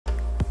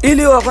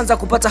Ili wa kwanza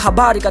kupata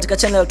habari katika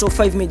channel ya Top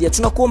 5 Media,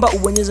 tunakuomba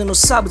ubonyeze no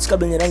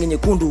subscribe yenye rangi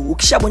nyekundu.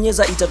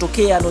 Ukishabonyeza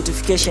itatokea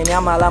notification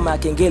ama alama ya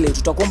kengele.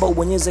 Tutakuomba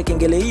ubonyeze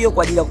kengele hiyo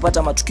kwa ajili ya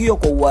kupata matukio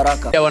kwa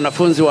uharaka. Ya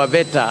wanafunzi wa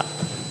VETA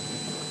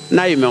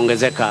nayo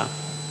imeongezeka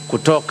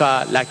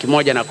kutoka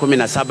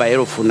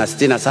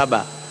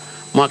 117,067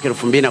 mwaka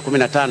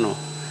 2015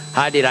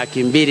 hadi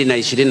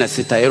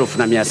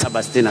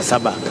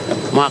 226,767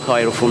 mwaka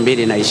wa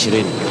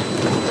 2020.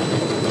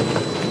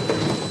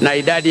 Na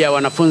idadi ya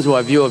wanafunzi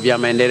wa vyuo vya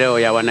maendeleo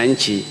ya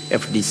wananchi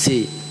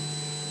FDC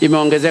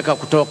imeongezeka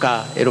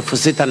kutoka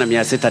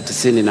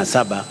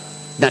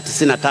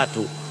 6,693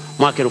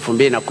 mwaka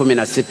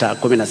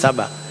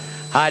 2016-17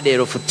 hadi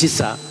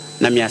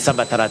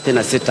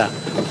 9,736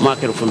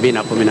 mwaka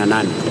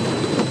 2018.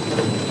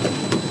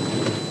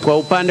 Kwa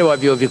upande wa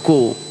vyuo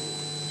vikuu,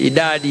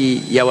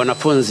 idadi ya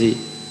wanafunzi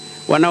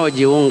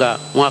wanaojiunga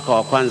mwaka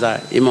wa kwanza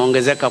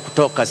imeongezeka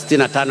kutoka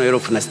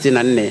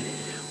 65,064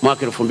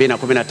 mwaka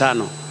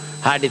 2015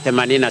 hadi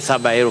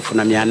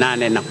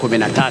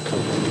 87,813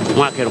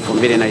 mwaka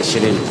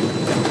 2020.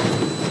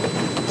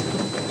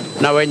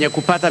 Na wenye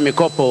kupata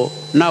mikopo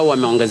nao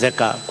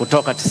wameongezeka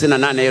kutoka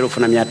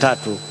 98,300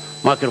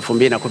 mwaka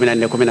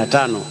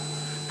 2014-15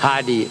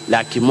 hadi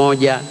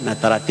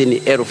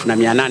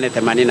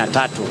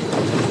 130,883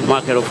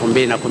 mwaka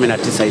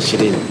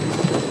 2019-20.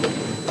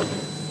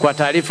 Kwa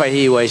taarifa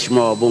hii,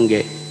 waheshimiwa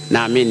wabunge,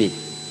 naamini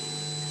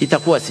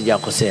itakuwa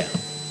sijakosea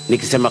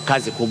nikisema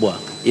kazi kubwa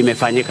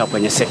imefanyika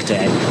kwenye sekta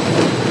ya elimu.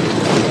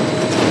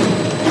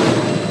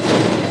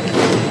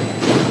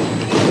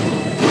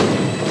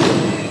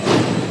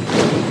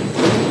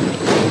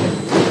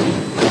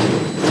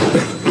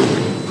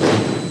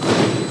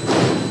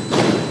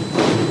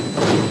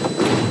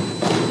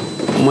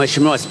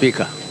 Mheshimiwa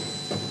Spika,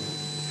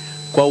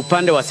 kwa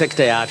upande wa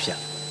sekta ya afya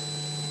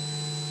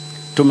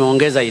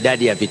tumeongeza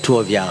idadi ya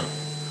vituo vya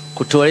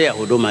kutolea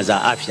huduma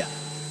za afya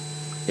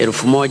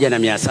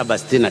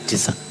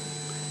 1,769,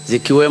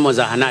 zikiwemo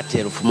zahanati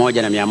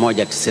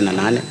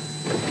 1,198,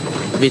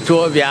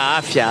 vituo vya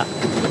afya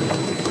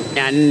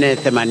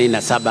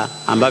 487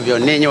 ambavyo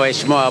ninyi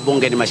waheshimiwa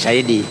wabunge ni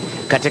mashahidi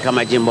katika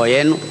majimbo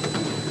yenu,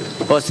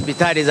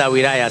 hospitali za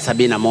wilaya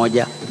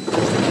 71,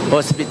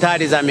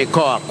 hospitali za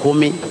mikoa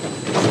 10,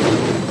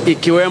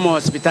 ikiwemo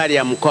hospitali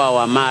ya mkoa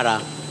wa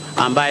Mara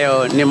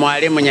ambayo ni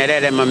Mwalimu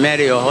Nyerere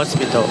Memorial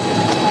Hospital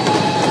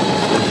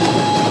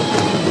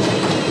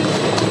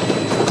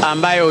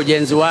ambayo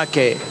ujenzi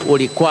wake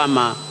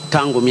ulikwama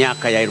tangu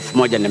miaka ya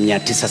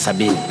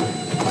 1970.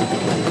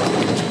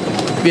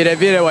 Vile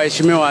vile,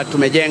 waheshimiwa,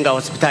 tumejenga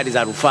hospitali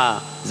za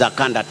rufaa za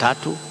kanda 3.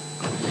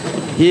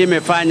 Hii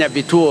imefanya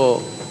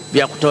vituo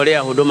vya kutolea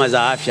huduma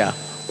za afya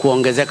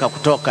kuongezeka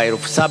kutoka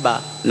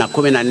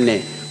 7,014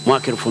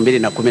 mwaka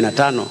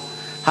 2015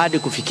 hadi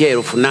kufikia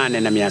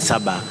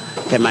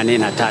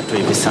 8,783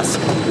 hivi sasa.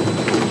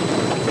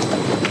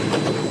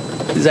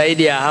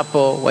 Zaidi ya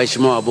hapo,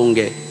 waheshimiwa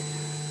wabunge,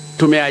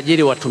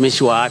 tumeajiri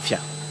watumishi wa afya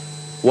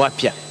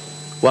wapya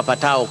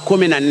wapatao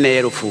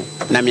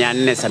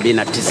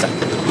 14,479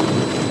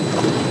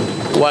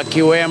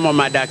 wakiwemo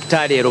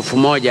madaktari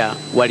 1,000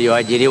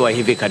 walioajiriwa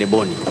hivi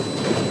karibuni.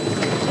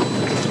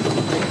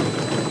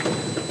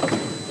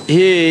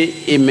 Hii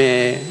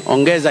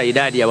imeongeza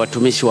idadi ya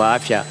watumishi wa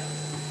afya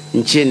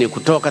nchini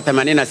kutoka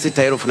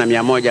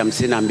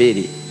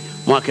 86,152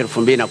 mwaka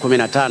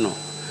 2015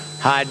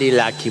 hadi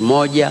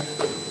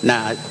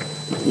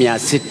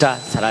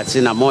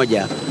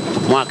 100,631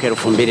 mwaka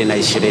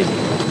 2020.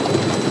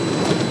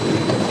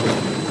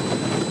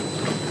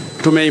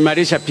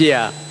 Tumeimarisha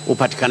pia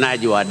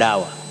upatikanaji wa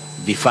dawa,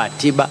 vifaa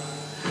tiba,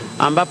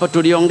 ambapo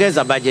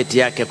tuliongeza bajeti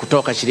yake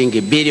kutoka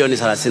shilingi bilioni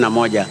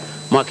 31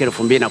 mwaka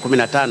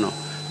 2015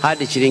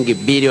 hadi shilingi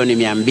bilioni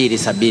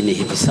 270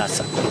 hivi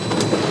sasa.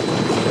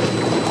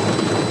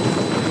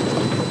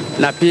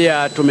 Na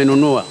pia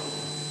tumenunua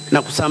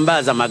na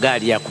kusambaza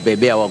magari ya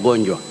kubebea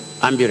wagonjwa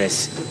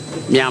ambulance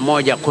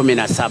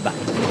 117.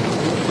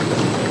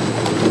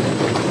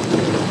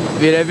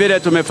 Vile vile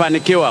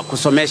tumefanikiwa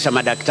kusomesha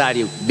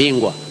madaktari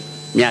bingwa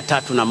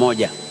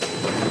 301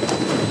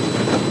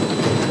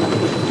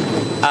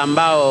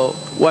 ambao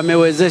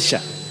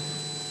wamewezesha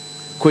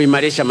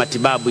kuimarisha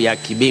matibabu ya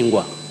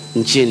kibingwa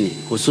nchini,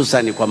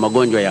 hususan kwa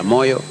magonjwa ya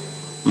moyo,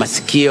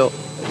 masikio,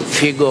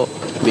 figo,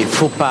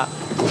 mifupa,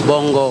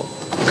 bongo,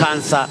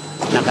 kansa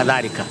na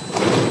kadhalika.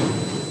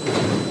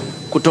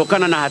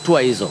 Kutokana na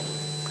hatua hizo,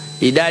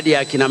 idadi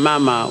ya kina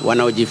mama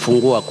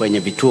wanaojifungua kwenye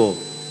vituo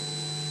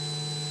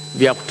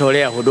vya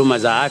kutolea huduma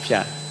za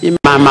afya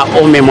Mama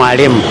Umi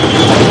Mwalimu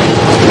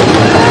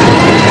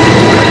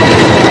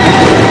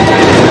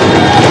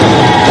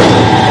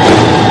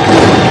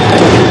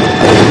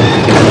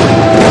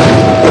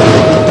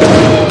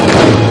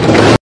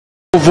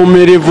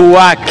uvumilivu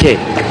wake,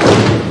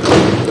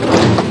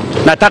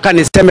 nataka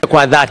niseme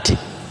kwa dhati,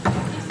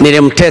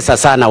 nilimtesa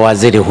sana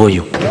waziri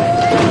huyu,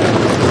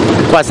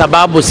 kwa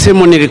sababu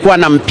simu nilikuwa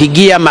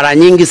nampigia mara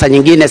nyingi, saa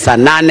nyingine saa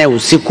 8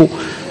 usiku,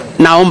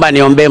 naomba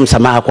niombee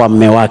msamaha kwa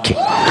mume wake.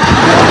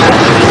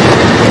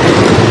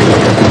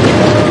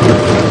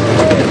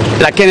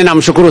 Lakini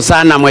namshukuru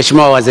sana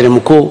Mheshimiwa Waziri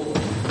Mkuu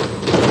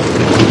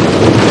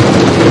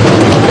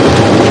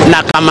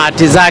na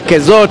kamati zake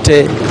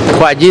zote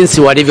kwa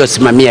jinsi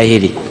walivyosimamia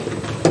hili.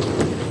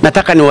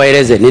 Nataka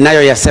niwaeleze,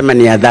 ninayoyasema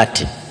ni ya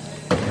dhati.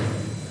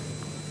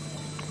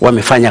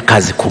 Wamefanya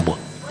kazi kubwa.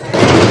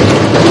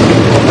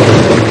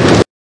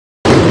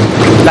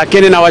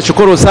 Lakini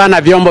nawashukuru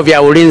sana vyombo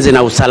vya ulinzi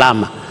na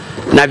usalama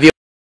na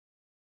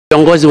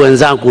viongozi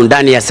wenzangu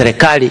ndani ya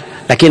serikali,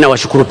 lakini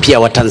nawashukuru pia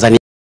Watanzania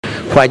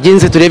kwa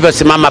jinsi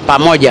tulivyosimama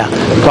pamoja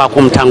kwa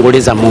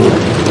kumtanguliza Mungu.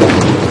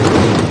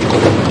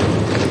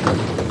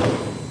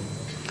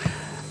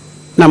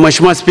 Na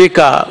Mheshimiwa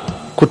Spika,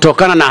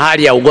 kutokana na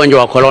hali ya ugonjwa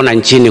wa corona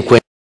nchini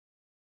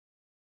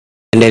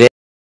kuendelea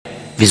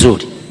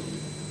vizuri,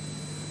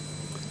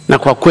 na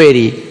kwa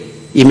kweli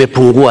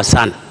imepungua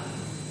sana,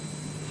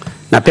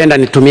 napenda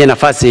nitumie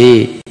nafasi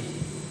hii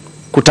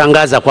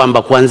kutangaza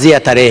kwamba kuanzia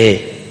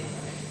tarehe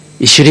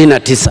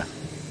 29,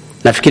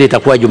 nafikiri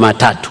itakuwa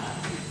Jumatatu,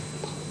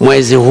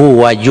 mwezi huu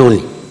wa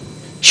Juni,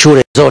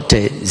 shule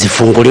zote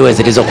zifunguliwe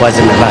zilizokuwa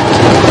zimebaki.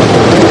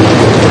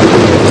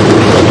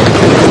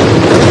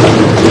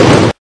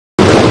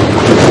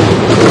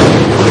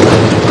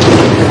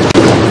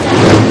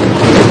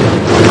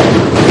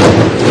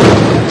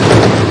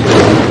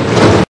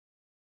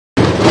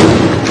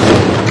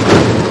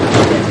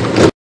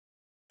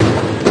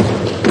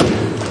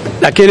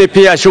 Lakini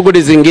pia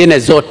shughuli zingine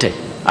zote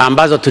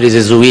ambazo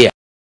tulizizuia,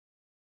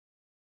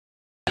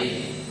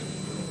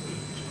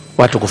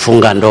 watu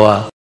kufunga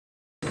ndoa,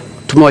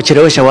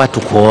 tumewachelewesha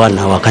watu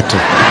kuoana wakati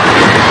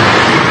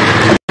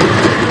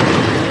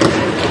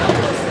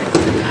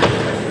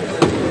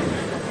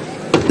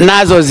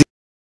nazo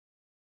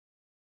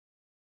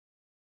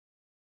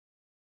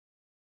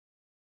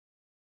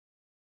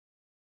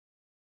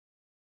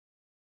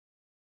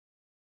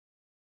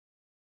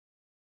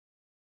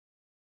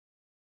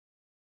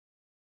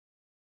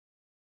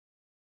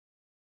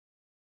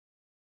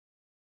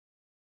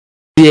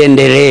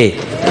ziendelee.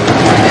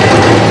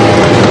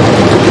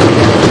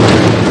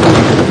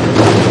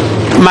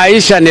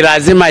 Maisha ni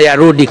lazima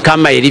yarudi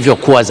kama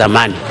ilivyokuwa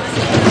zamani.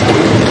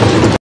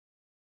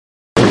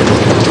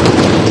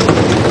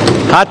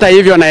 Hata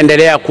hivyo,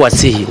 naendelea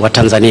kuwasihi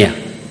Watanzania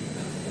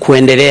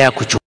kuendelea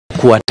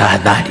kuchukua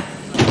tahadhari,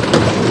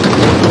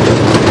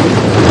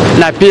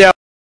 na pia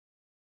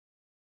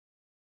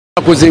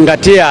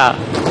kuzingatia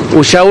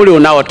ushauri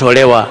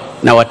unaotolewa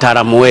na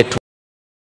wataalamu wetu